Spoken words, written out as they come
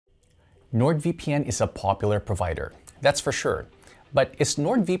NordVPN is a popular provider, that's for sure. But is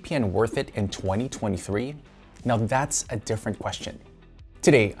NordVPN worth it in 2023? Now that's a different question.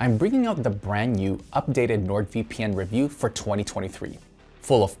 Today, I'm bringing out the brand new, updated NordVPN review for 2023,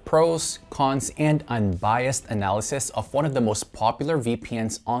 full of pros, cons, and unbiased analysis of one of the most popular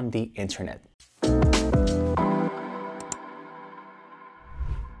VPNs on the internet.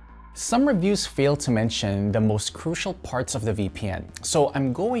 Some reviews fail to mention the most crucial parts of the VPN, so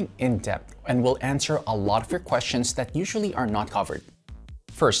I'm going in depth and will answer a lot of your questions that usually are not covered.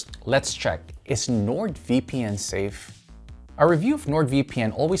 First, let's check, is NordVPN safe? A review of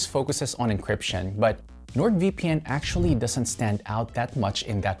NordVPN always focuses on encryption, but NordVPN actually doesn't stand out that much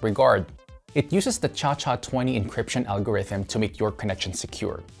in that regard. It uses the ChaCha20 encryption algorithm to make your connection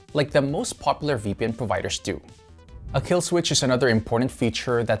secure, like the most popular VPN providers do. A kill switch is another important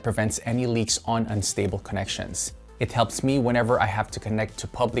feature that prevents any leaks on unstable connections. It helps me whenever I have to connect to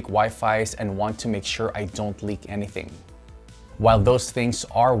public Wi-Fis and want to make sure I don't leak anything. While those things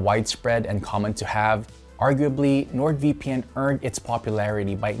are widespread and common to have, arguably, NordVPN earned its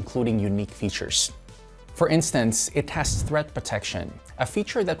popularity by including unique features. For instance, it has threat protection, a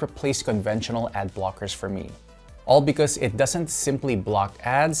feature that replaced conventional ad blockers for me. All because it doesn't simply block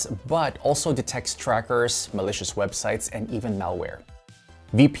ads, but also detects trackers, malicious websites, and even malware.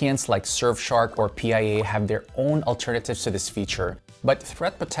 VPNs like Surfshark or PIA have their own alternatives to this feature, but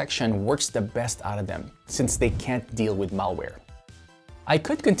threat protection works the best out of them since they can't deal with malware. I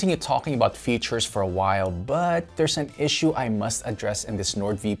could continue talking about features for a while, but there's an issue I must address in this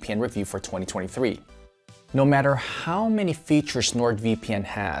NordVPN review for 2023. No matter how many features NordVPN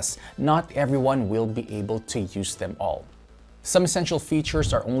has, not everyone will be able to use them all. Some essential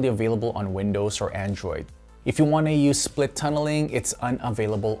features are only available on Windows or Android. If you want to use split tunneling, it's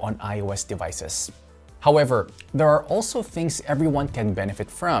unavailable on iOS devices. However, there are also things everyone can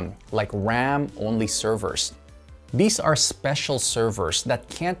benefit from, like RAM-only servers. These are special servers that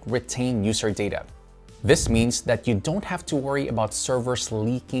can't retain user data. This means that you don't have to worry about servers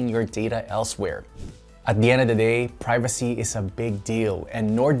leaking your data elsewhere. At the end of the day, privacy is a big deal, and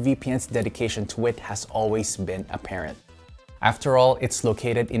NordVPN's dedication to it has always been apparent. After all, it's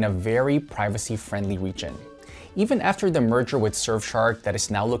located in a very privacy-friendly region. Even after the merger with Surfshark that is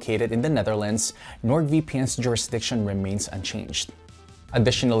now located in the Netherlands, NordVPN's jurisdiction remains unchanged.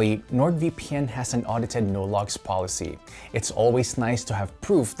 Additionally, NordVPN has an audited no-logs policy. It's always nice to have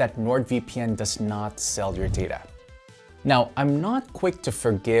proof that NordVPN does not sell your data. Now, I'm not quick to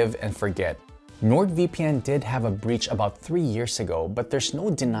forgive and forget. NordVPN did have a breach about 3 years ago, but there's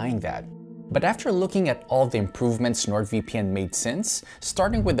no denying that. But after looking at all the improvements NordVPN made since,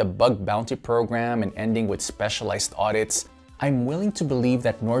 starting with the bug bounty program and ending with specialized audits, I'm willing to believe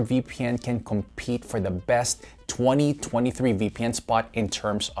that NordVPN can compete for the best 2023 VPN spot in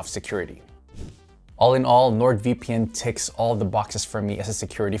terms of security. All in all, NordVPN ticks all the boxes for me as a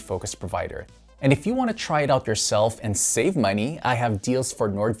security-focused provider. And if you want to try it out yourself and save money, I have deals for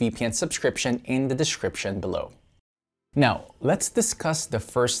NordVPN subscription in the description below. Now, let's discuss the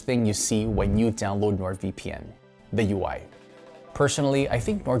first thing you see when you download NordVPN, the UI. Personally, I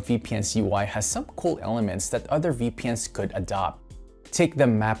think NordVPN's UI has some cool elements that other VPNs could adopt. Take the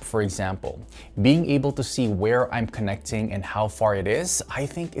map, for example. Being able to see where I'm connecting and how far it is, I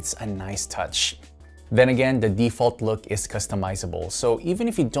think it's a nice touch. Then again, the default look is customizable, so even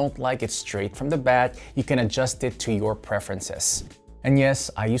if you don't like it straight from the bat, you can adjust it to your preferences. And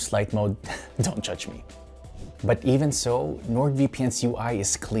yes, I use light mode, don't judge me. But even so, NordVPN's UI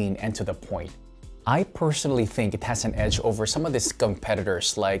is clean and to the point. I personally think it has an edge over some of its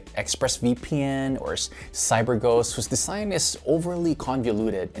competitors like ExpressVPN or CyberGhost, whose design is overly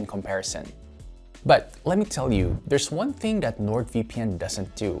convoluted in comparison. But let me tell you, there's one thing that NordVPN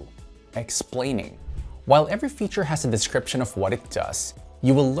doesn't do: explaining. While every feature has a description of what it does,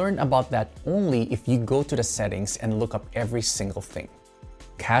 you will learn about that only if you go to the settings and look up every single thing.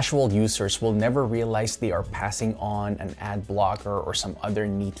 Casual users will never realize they are passing on an ad blocker or some other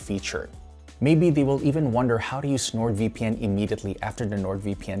neat feature. Maybe they will even wonder how to use NordVPN immediately after the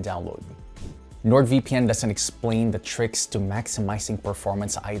NordVPN download. NordVPN doesn't explain the tricks to maximizing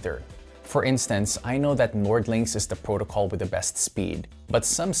performance either. For instance, I know that NordLynx is the protocol with the best speed, but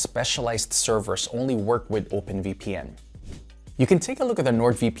some specialized servers only work with OpenVPN. You can take a look at the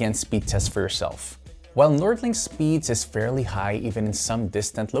NordVPN speed test for yourself. While NordLynx speeds is fairly high even in some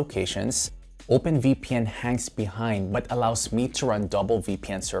distant locations, OpenVPN hangs behind but allows me to run double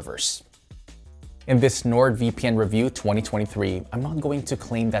VPN servers. In this NordVPN review 2023, I'm not going to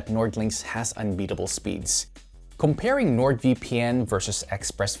claim that NordLynx has unbeatable speeds. Comparing NordVPN versus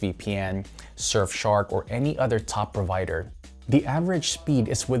ExpressVPN, Surfshark, or any other top provider, The average speed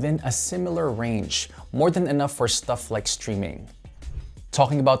is within a similar range, more than enough for stuff like streaming.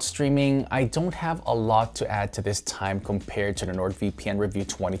 Talking about streaming, I don't have a lot to add to this time compared to the NordVPN review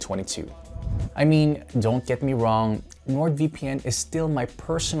 2022. I mean, don't get me wrong, NordVPN is still my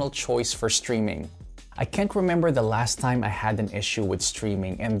personal choice for streaming. I can't remember the last time I had an issue with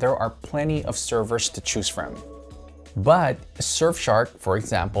streaming, and there are plenty of servers to choose from. But Surfshark, for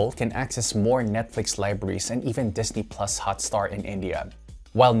example, can access more Netflix libraries and even Disney Plus Hotstar in India,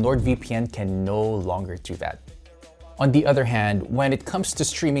 while NordVPN can no longer do that. On the other hand, when it comes to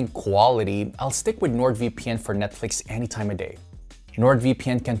streaming quality, I'll stick with NordVPN for Netflix any time of day.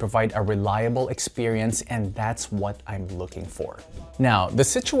 NordVPN can provide a reliable experience, and that's what I'm looking for. Now, the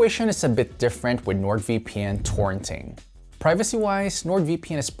situation is a bit different with NordVPN torrenting. Privacy-wise,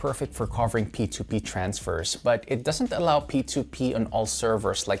 NordVPN is perfect for covering P2P transfers, but it doesn't allow P2P on all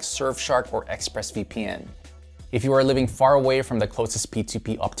servers like Surfshark or ExpressVPN. If you are living far away from the closest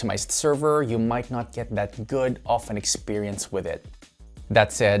P2P optimized server, you might not get that good of an experience with it.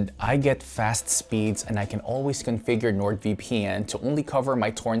 That said, I get fast speeds and I can always configure NordVPN to only cover my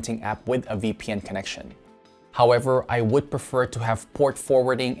torrenting app with a VPN connection. However, I would prefer to have port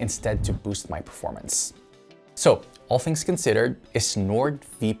forwarding instead to boost my performance. So, all things considered, is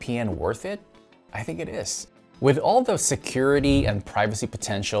NordVPN worth it? I think it is. With all the security and privacy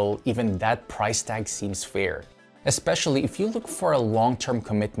potential, even that price tag seems fair, especially if you look for a long-term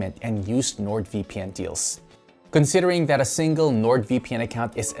commitment and use NordVPN deals. Considering that a single NordVPN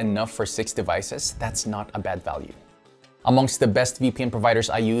account is enough for 6 devices, that's not a bad value. Amongst the best VPN providers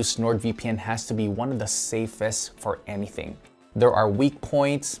I use, NordVPN has to be one of the safest for anything. There are weak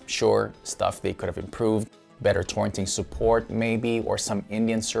points, sure, stuff they could have improved, better torrenting support maybe, or some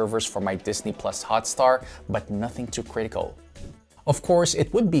Indian servers for my Disney Plus Hotstar, but nothing too critical. Of course,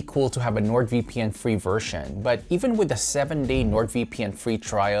 it would be cool to have a NordVPN free version, but even with a 7-day NordVPN free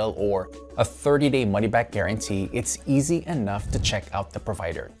trial or a 30-day money-back guarantee, it's easy enough to check out the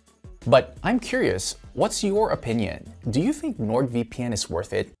provider. But I'm curious, what's your opinion? Do you think NordVPN is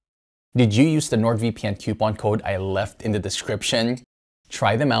worth it? Did you use the NordVPN coupon code I left in the description?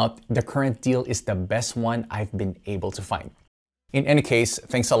 Try them out. The current deal is the best one I've been able to find. In any case,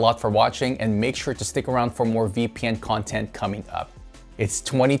 thanks a lot for watching, and make sure to stick around for more VPN content coming up. It's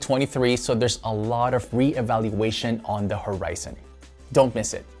 2023, so there's a lot of re-evaluation on the horizon. Don't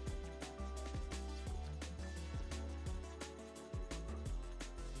miss it.